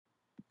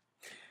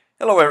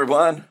Hello,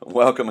 everyone.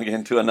 Welcome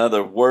again to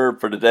another Word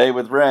for Today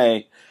with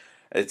Ray.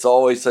 It's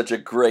always such a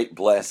great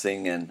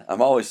blessing, and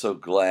I'm always so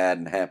glad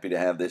and happy to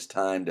have this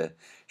time to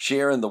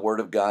share in the Word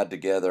of God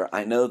together.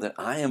 I know that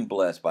I am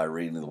blessed by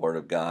reading the Word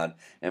of God,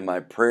 and my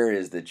prayer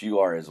is that you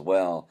are as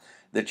well,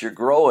 that you're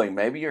growing.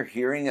 Maybe you're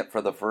hearing it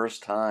for the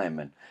first time,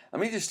 and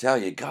let me just tell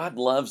you, God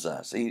loves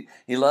us. He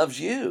loves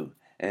you,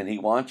 and He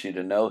wants you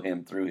to know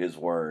Him through His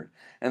Word.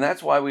 And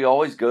that's why we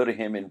always go to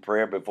Him in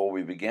prayer before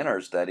we begin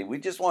our study. We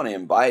just want to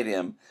invite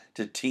Him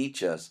to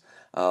teach us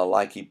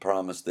like He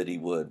promised that He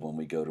would when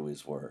we go to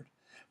His Word.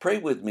 Pray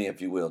with me, if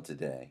you will,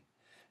 today.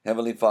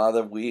 Heavenly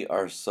Father, we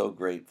are so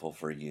grateful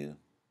for you.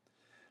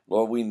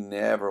 Lord, we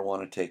never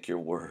want to take your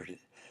word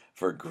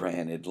for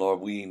granted.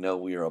 Lord, we know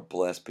we are a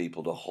blessed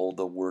people to hold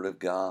the Word of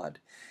God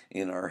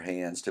in our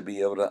hands, to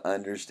be able to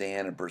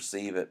understand and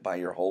perceive it by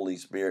your Holy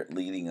Spirit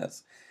leading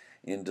us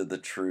into the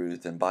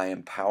truth and by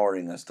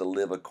empowering us to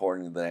live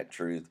according to that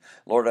truth.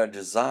 Lord, our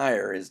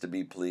desire is to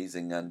be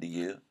pleasing unto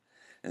you.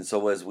 And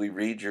so as we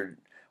read your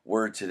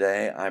word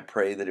today, I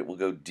pray that it will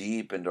go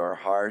deep into our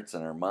hearts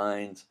and our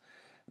minds,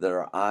 that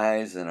our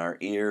eyes and our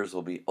ears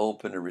will be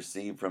open to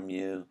receive from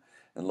you.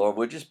 And Lord,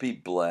 we'll just be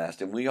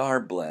blessed, and we are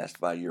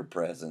blessed by your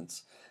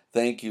presence.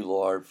 Thank you,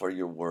 Lord, for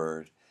your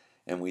word.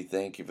 And we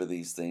thank you for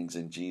these things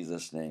in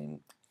Jesus'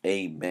 name.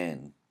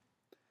 Amen.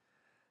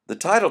 The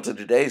title to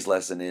today's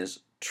lesson is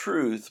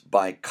Truth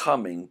by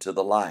Coming to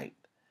the Light.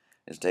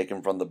 It's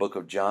taken from the book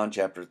of John,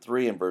 chapter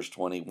 3, and verse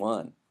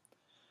 21.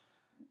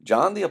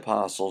 John the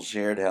Apostle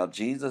shared how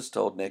Jesus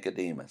told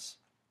Nicodemus,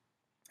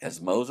 "As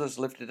Moses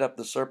lifted up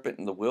the serpent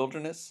in the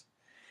wilderness,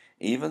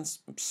 even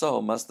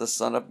so must the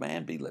Son of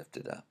Man be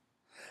lifted up,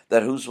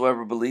 that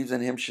whosoever believes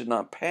in him should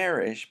not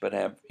perish, but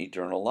have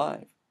eternal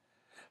life.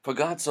 For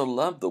God so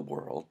loved the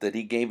world that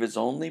he gave his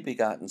only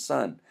begotten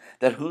Son,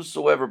 that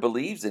whosoever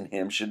believes in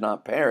him should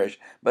not perish,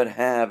 but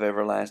have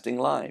everlasting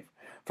life.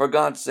 For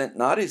God sent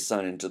not his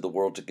Son into the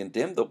world to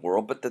condemn the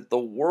world, but that the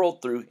world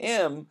through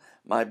him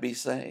might be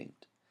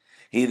saved.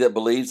 He that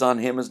believes on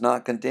him is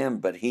not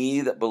condemned, but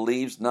he that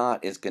believes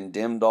not is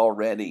condemned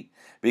already,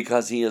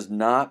 because he has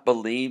not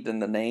believed in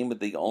the name of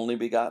the only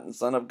begotten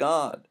Son of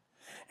God.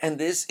 And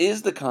this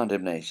is the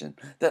condemnation,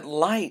 that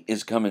light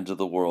is come into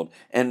the world,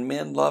 and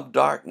men love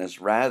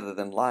darkness rather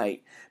than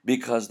light,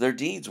 because their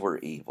deeds were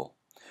evil.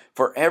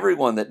 For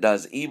everyone that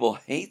does evil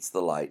hates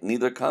the light,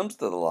 neither comes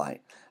to the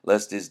light,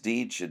 lest his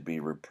deeds should be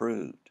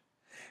reproved."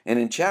 And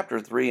in chapter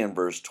 3 and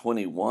verse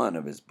 21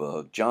 of his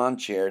book, John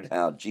shared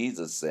how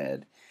Jesus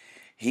said,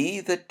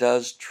 "He that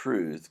does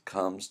truth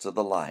comes to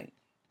the light,"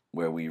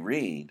 where we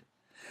read,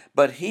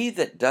 "But he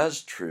that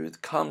does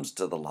truth comes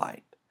to the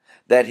light,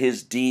 that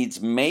his deeds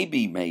may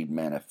be made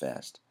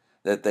manifest,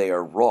 that they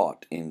are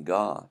wrought in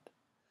God."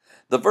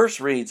 The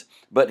verse reads,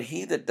 "But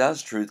he that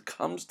does truth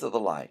comes to the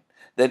light,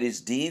 that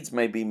his deeds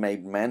may be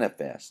made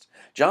manifest."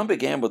 John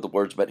began with the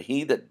words, "But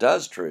he that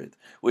does truth,"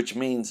 which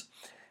means,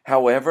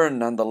 however,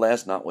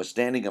 nonetheless,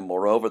 notwithstanding, and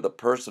moreover, the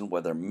person,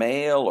 whether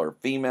male or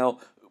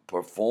female,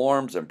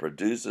 performs and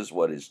produces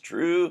what is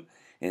true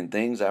in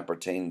things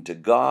appertaining to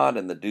God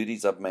and the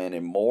duties of man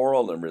in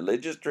moral and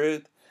religious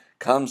truth,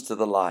 comes to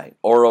the light,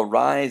 or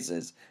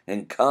arises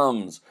and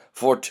comes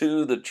for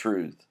to the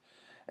truth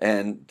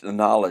and the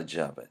knowledge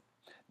of it,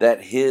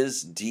 that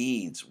his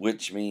deeds,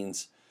 which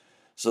means,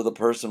 so the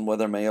person,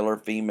 whether male or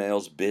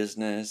female's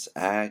business,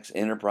 acts,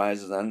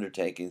 enterprises,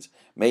 undertakings,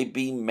 may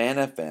be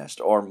manifest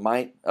or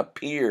might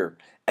appear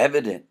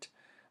evident,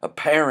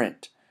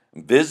 apparent,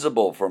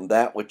 visible from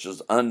that which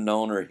is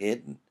unknown or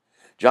hidden.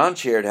 John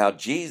shared how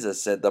Jesus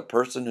said the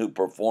person who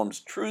performs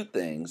true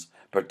things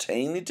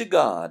pertaining to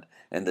God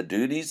and the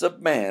duties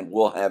of man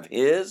will have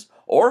his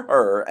or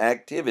her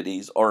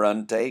activities or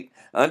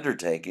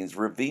undertakings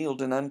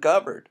revealed and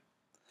uncovered.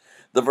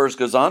 The verse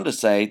goes on to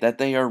say that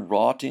they are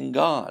wrought in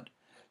God.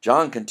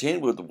 John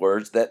continued with the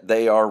words that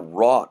they are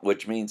wrought,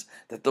 which means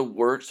that the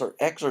works are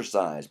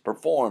exercised,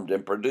 performed,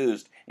 and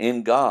produced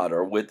in God,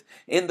 or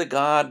within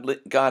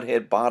the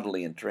Godhead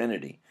bodily and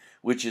Trinity,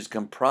 which is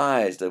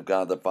comprised of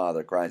God the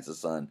Father, Christ the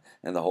Son,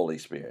 and the Holy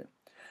Spirit.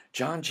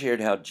 John shared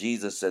how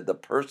Jesus said the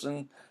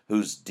person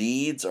whose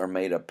deeds are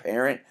made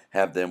apparent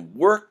have them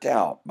worked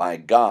out by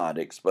God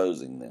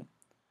exposing them.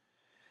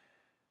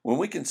 When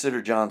we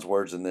consider John's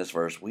words in this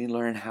verse, we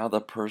learn how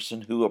the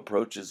person who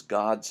approaches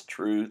God's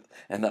truth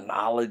and the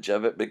knowledge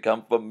of it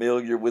become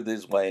familiar with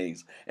his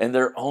ways, and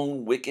their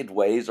own wicked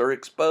ways are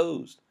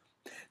exposed.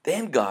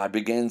 Then God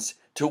begins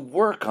to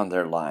work on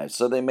their lives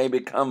so they may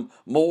become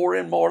more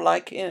and more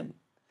like him.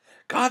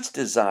 God's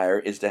desire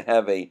is to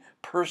have a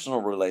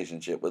personal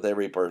relationship with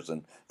every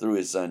person through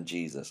his Son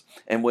Jesus.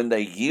 And when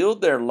they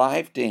yield their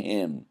life to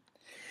him,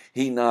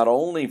 he not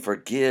only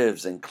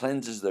forgives and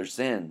cleanses their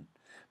sin,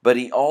 but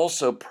he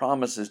also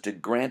promises to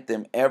grant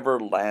them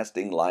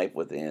everlasting life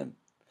with him.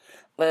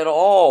 Let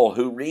all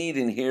who read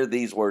and hear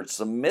these words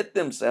submit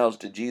themselves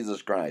to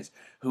Jesus Christ,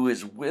 who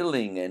is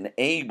willing and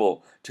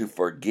able to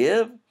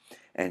forgive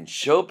and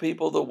show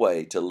people the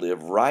way to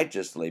live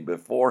righteously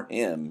before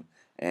him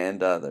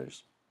and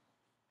others.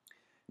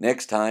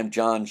 Next time,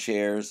 John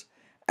shares,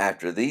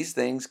 After these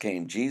things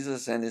came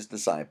Jesus and his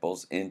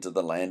disciples into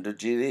the land of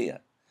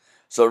Judea.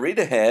 So read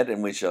ahead,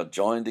 and we shall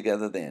join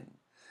together then.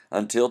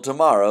 Until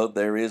tomorrow,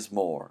 there is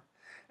more.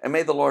 And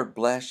may the Lord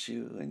bless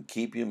you and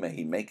keep you. May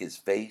he make his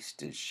face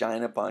to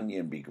shine upon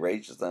you and be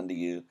gracious unto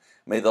you.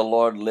 May the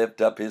Lord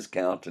lift up his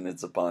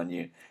countenance upon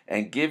you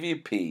and give you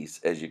peace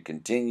as you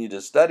continue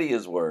to study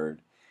his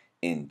word.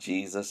 In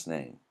Jesus'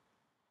 name.